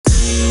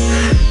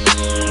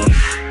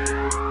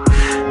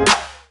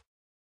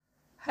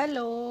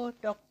Hello,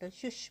 Dr.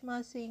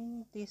 Shushma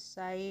Singh this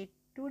side.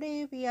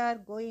 Today we are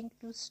going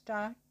to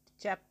start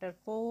chapter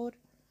 4,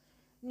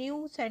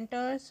 New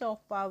Centers of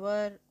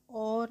Power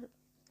or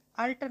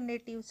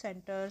Alternative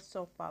Centers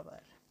of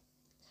Power.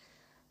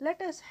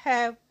 Let us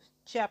have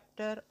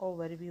chapter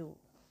overview.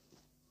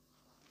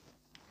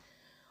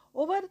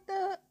 Over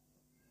the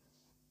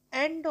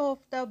end of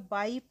the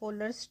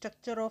bipolar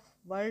structure of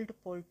world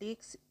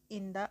politics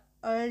in the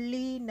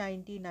early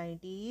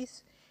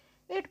 1990s,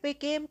 it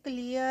became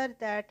clear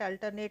that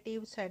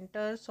alternative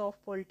centers of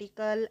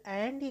political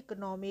and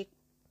economic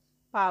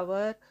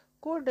power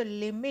could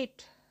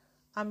limit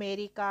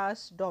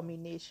America's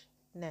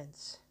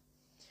dominance.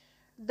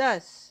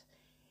 Thus,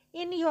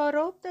 in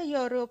Europe, the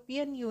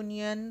European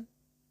Union,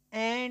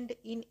 and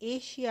in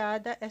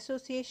Asia, the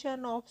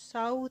Association of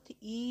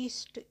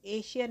Southeast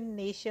Asian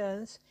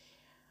Nations,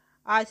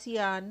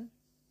 ASEAN,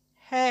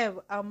 have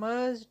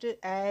emerged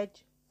as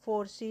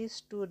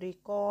forces to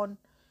reckon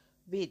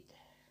with.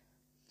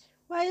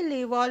 While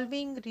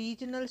evolving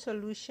regional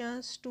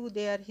solutions to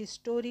their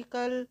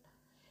historical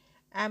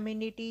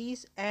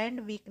amenities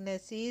and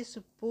weaknesses,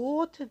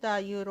 both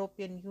the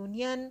European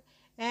Union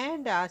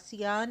and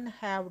ASEAN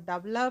have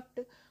developed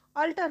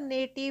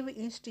alternative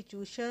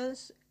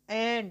institutions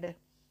and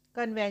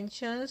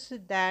conventions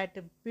that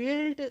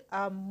build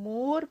a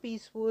more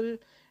peaceful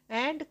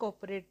and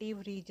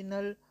cooperative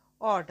regional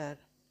order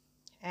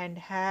and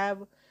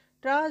have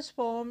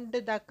transformed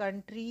the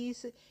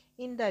countries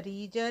in the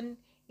region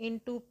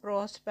into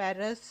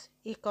prosperous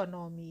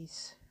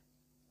economies.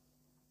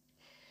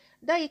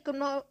 The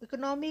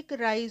economic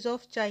rise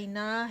of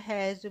China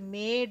has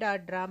made a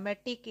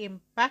dramatic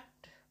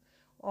impact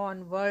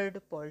on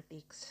world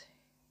politics.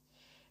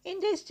 In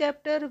this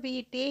chapter,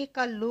 we take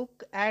a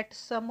look at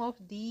some of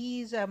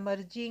these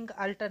emerging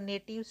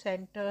alternative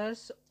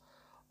centers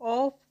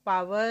of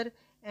power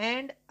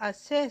and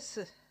assess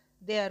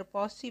their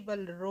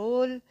possible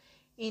role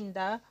in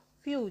the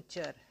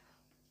future.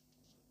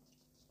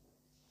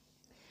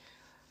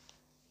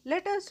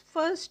 Let us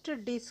first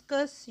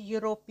discuss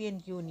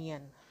European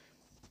Union.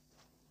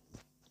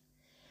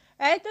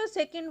 As the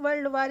Second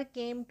World War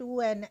came to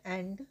an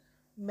end,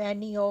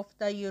 many of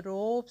the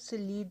Europe's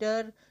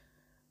leaders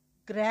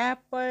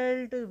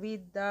grappled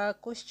with the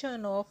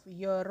question of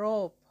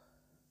Europe.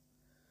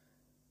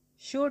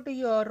 Should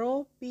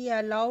Europe be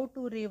allowed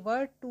to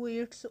revert to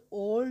its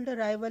old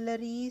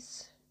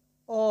rivalries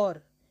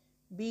or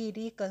be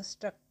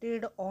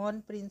reconstructed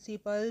on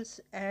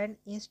principles and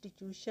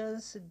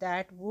institutions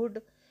that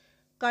would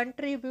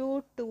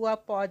contribute to a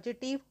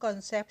positive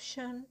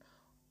conception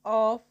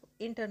of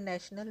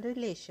international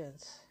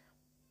relations?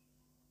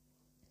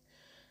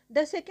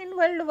 The Second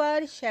World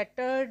War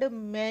shattered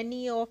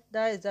many of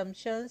the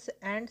assumptions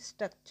and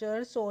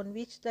structures on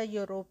which the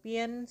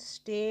European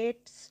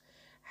states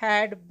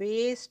had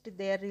based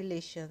their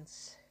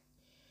relations.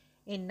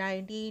 In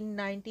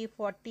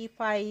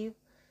 1945,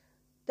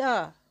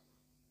 the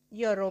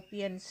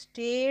European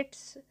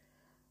states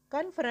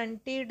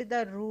confronted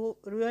the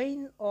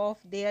ruin of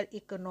their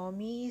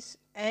economies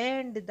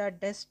and the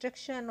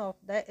destruction of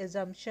the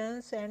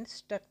assumptions and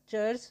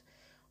structures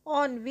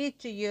on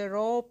which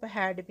Europe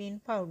had been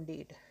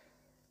founded.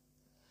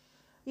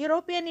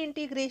 European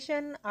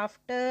integration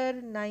after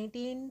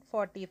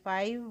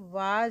 1945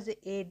 was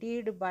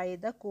aided by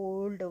the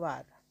Cold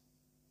War.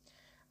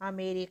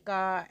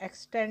 America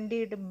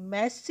extended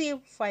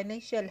massive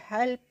financial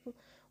help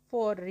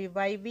for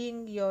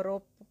reviving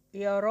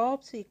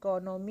Europe's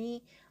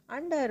economy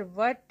under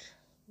what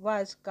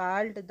was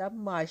called the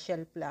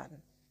Marshall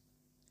Plan.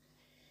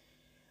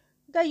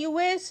 The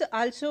US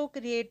also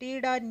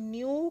created a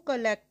new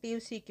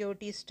collective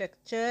security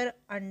structure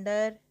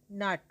under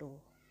NATO.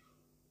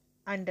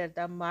 Under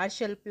the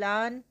Marshall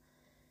Plan,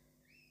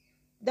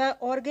 the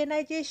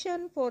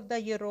Organization for the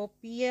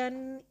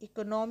European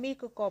Economic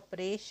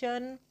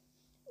Cooperation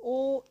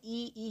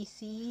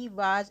OEEC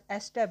was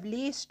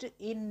established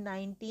in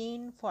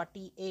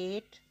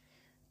 1948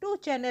 to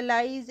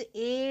channelize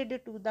aid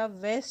to the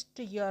West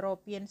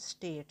European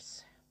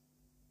states.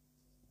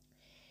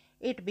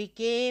 It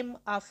became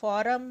a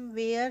forum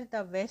where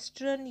the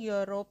Western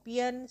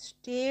European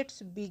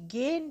states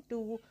began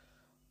to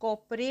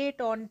cooperate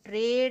on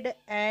trade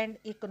and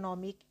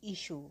economic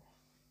issues.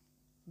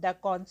 The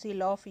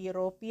Council of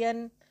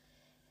European,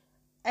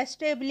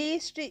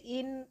 established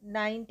in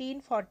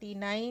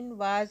 1949,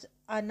 was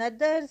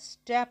another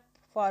step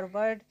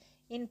forward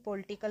in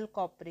political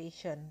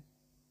cooperation.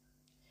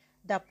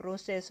 The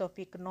process of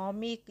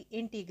economic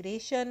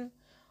integration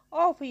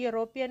of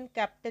European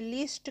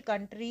capitalist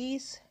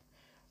countries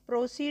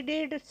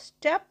proceeded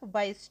step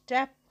by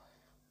step.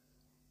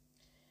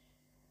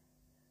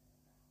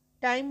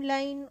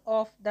 Timeline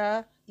of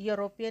the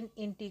European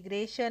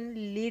integration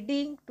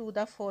leading to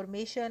the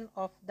formation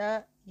of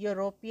the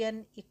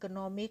European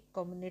Economic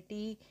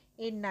Community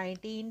in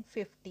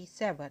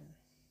 1957.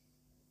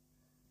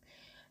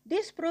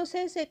 This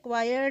process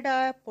acquired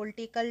a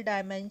political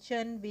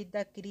dimension with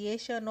the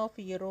creation of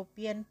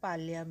European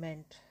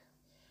Parliament.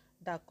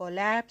 The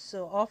collapse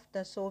of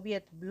the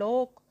Soviet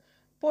bloc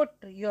put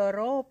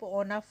Europe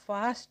on a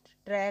fast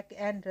track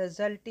and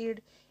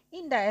resulted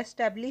in the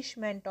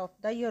establishment of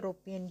the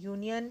European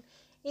Union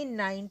in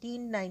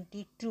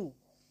 1992.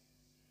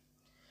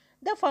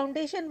 The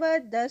foundation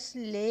was thus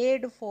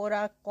laid for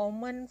a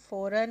common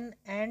foreign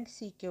and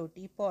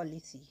security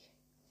policy,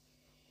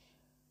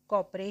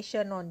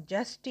 cooperation on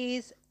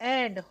justice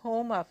and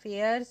home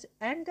affairs,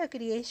 and the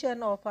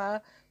creation of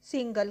a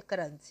single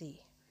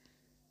currency.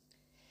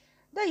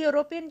 The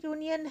European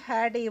Union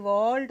had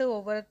evolved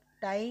over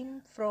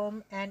time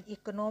from an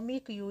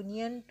economic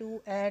union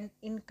to an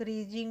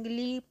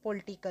increasingly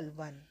political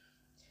one.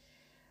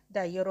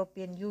 The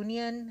European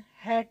Union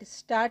had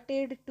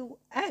started to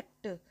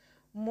act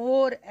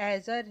more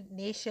as a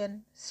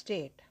nation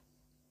state,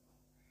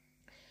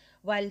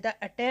 while the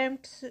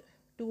attempts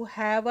to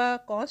have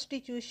a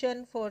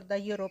constitution for the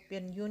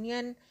European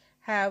Union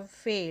have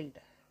failed.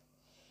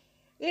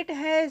 It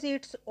has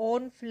its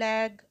own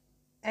flag,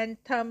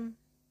 anthem,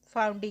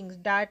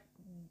 founding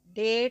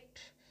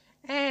date,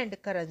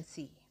 and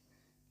currency.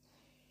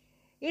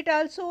 It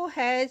also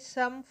has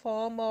some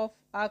form of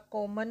a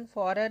common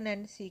foreign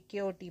and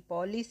security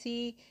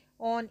policy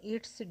on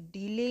its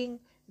dealing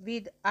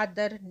with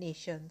other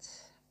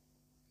nations.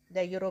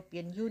 The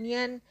European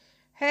Union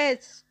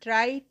has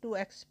tried to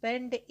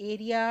expand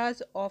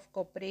areas of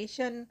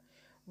cooperation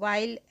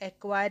while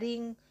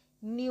acquiring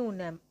new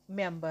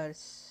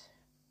members,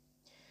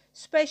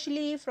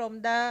 especially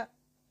from the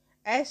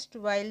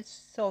erstwhile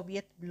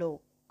Soviet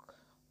bloc.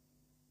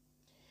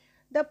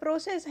 The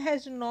process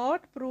has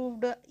not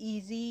proved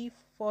easy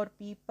for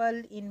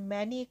people in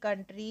many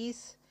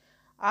countries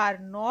are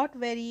not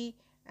very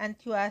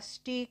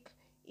enthusiastic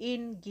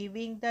in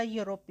giving the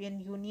European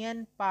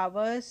Union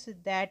powers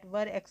that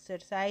were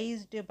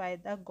exercised by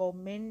the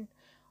government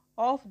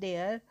of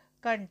their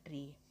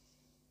country.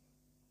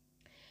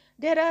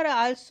 There are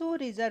also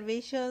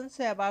reservations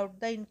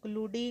about the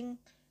including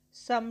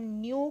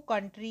some new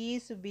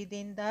countries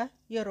within the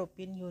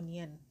European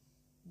Union.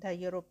 The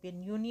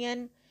European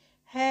Union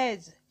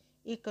has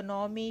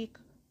economic,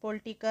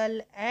 political,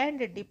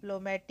 and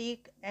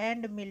diplomatic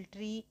and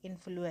military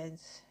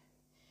influence.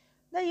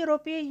 The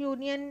European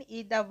Union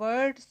is the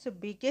world's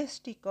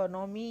biggest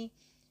economy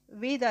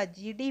with a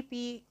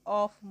GDP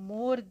of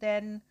more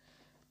than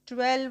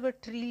 $12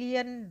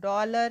 trillion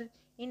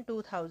in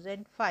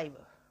 2005,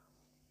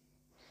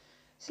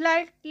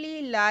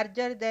 slightly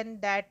larger than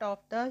that of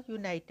the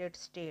United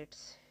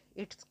States.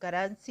 Its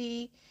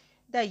currency,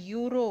 the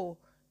euro,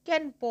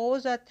 can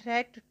pose a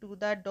threat to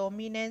the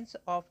dominance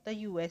of the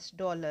US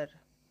dollar.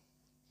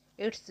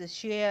 Its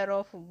share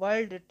of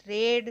world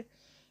trade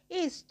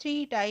is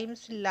 3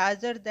 times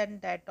larger than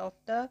that of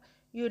the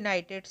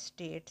United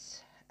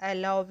States,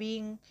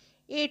 allowing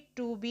it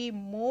to be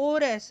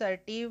more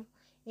assertive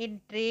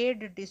in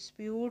trade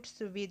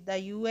disputes with the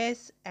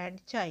US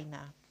and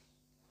China.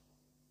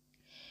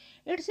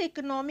 Its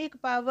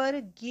economic power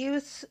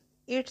gives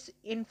its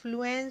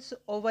influence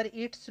over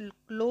its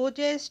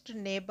closest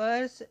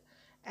neighbors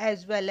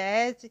as well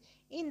as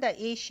in the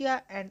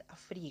Asia and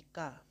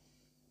Africa.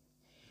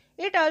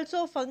 It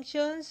also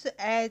functions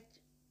as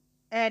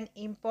an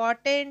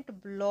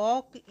important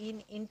bloc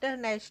in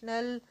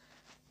international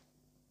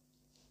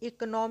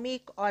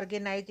economic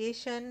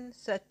organizations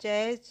such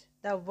as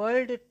the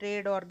World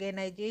Trade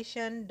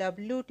Organization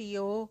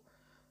 (WTO).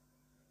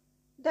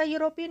 The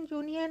European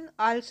Union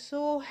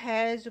also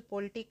has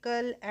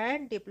political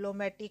and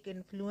diplomatic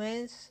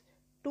influence.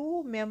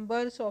 Two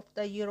members of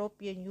the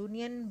European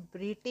Union,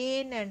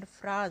 Britain and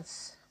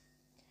France,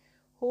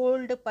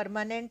 hold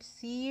permanent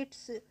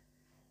seats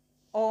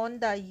on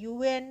the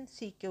UN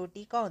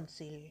Security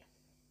Council.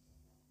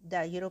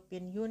 The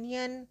European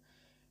Union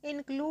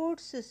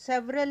includes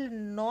several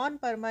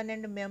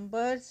non-permanent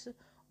members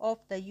of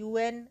the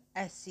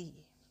UNSC.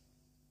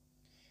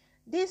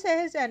 This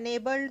has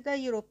enabled the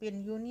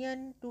European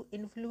Union to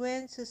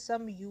influence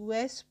some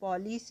US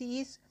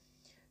policies,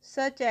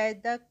 such as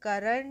the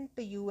current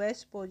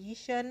US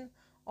position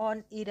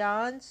on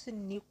Iran's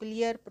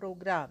nuclear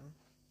program.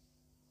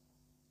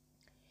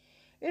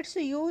 Its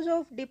use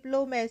of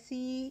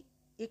diplomacy,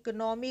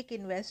 economic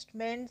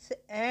investments,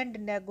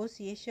 and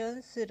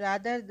negotiations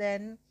rather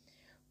than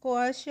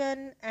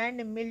coercion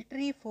and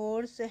military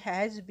force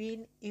has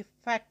been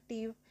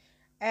effective,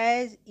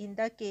 as in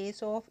the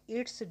case of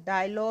its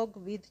dialogue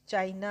with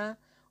China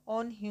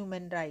on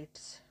human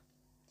rights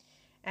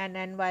and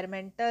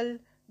environmental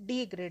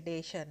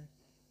degradation.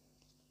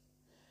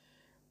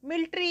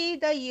 Military,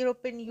 the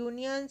European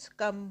Union's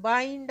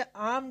combined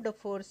armed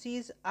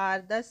forces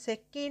are the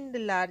second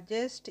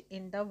largest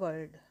in the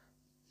world.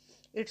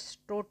 Its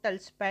total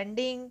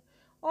spending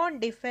on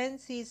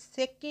defense is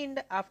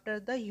second after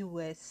the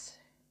US.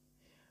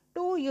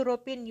 Two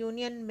European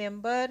Union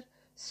member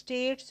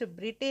states,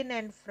 Britain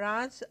and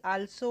France,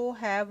 also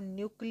have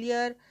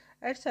nuclear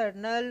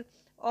arsenal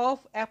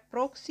of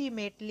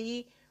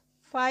approximately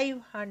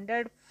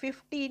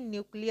 550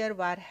 nuclear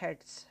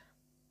warheads.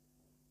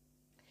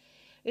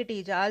 It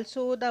is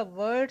also the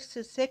world's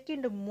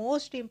second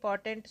most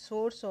important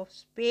source of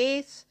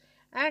space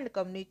and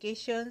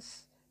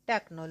communications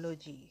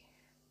technology.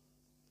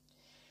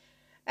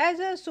 As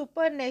a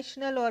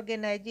supranational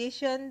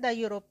organization, the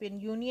European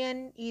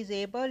Union is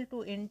able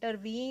to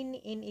intervene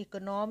in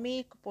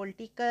economic,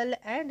 political,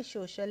 and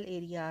social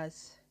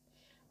areas.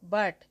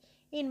 But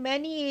in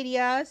many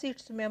areas,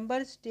 its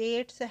member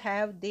states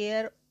have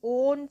their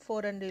own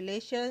foreign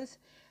relations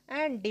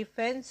and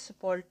defense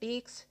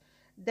politics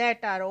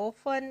that are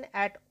often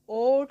at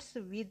odds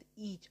with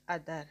each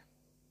other.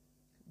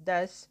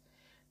 Thus,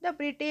 the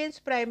Britain's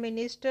Prime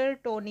Minister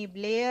Tony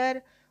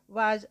Blair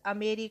was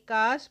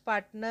America's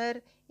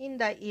partner in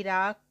the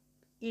Iraq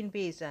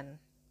invasion,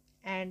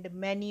 and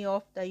many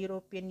of the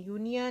European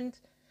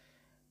Union's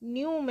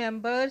new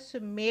members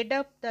made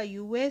up the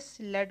US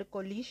led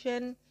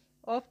coalition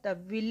of the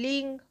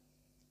willing,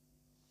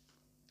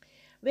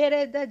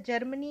 whereas the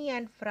Germany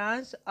and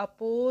France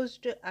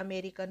opposed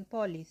American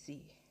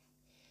policy.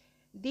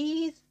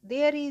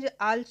 There is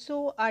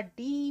also a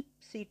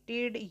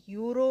deep-seated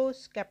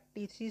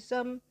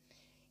Euroscepticism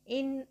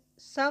in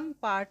some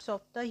parts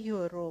of the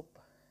Europe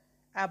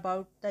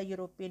about the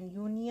European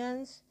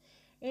Union's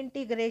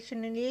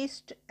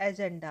integrationist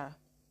agenda.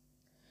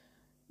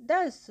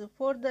 Thus,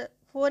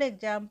 for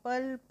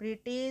example,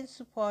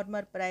 Britain's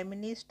former Prime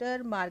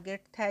Minister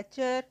Margaret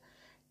Thatcher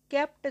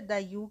kept the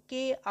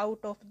UK out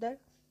of the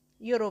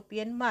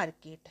European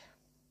market.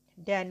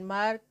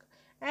 Denmark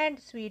and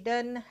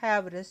Sweden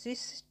have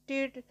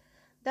resisted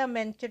the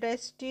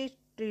Manchester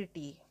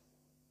Treaty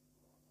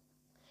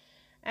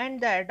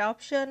and the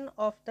adoption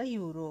of the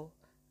euro,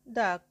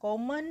 the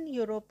common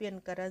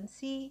European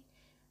currency.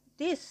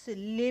 This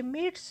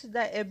limits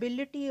the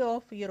ability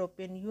of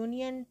European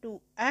Union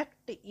to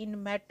act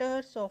in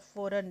matters of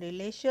foreign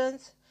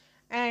relations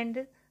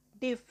and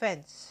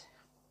defense.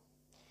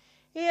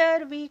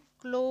 Here we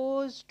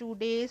close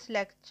today's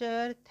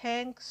lecture.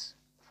 Thanks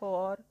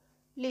for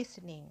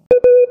listening.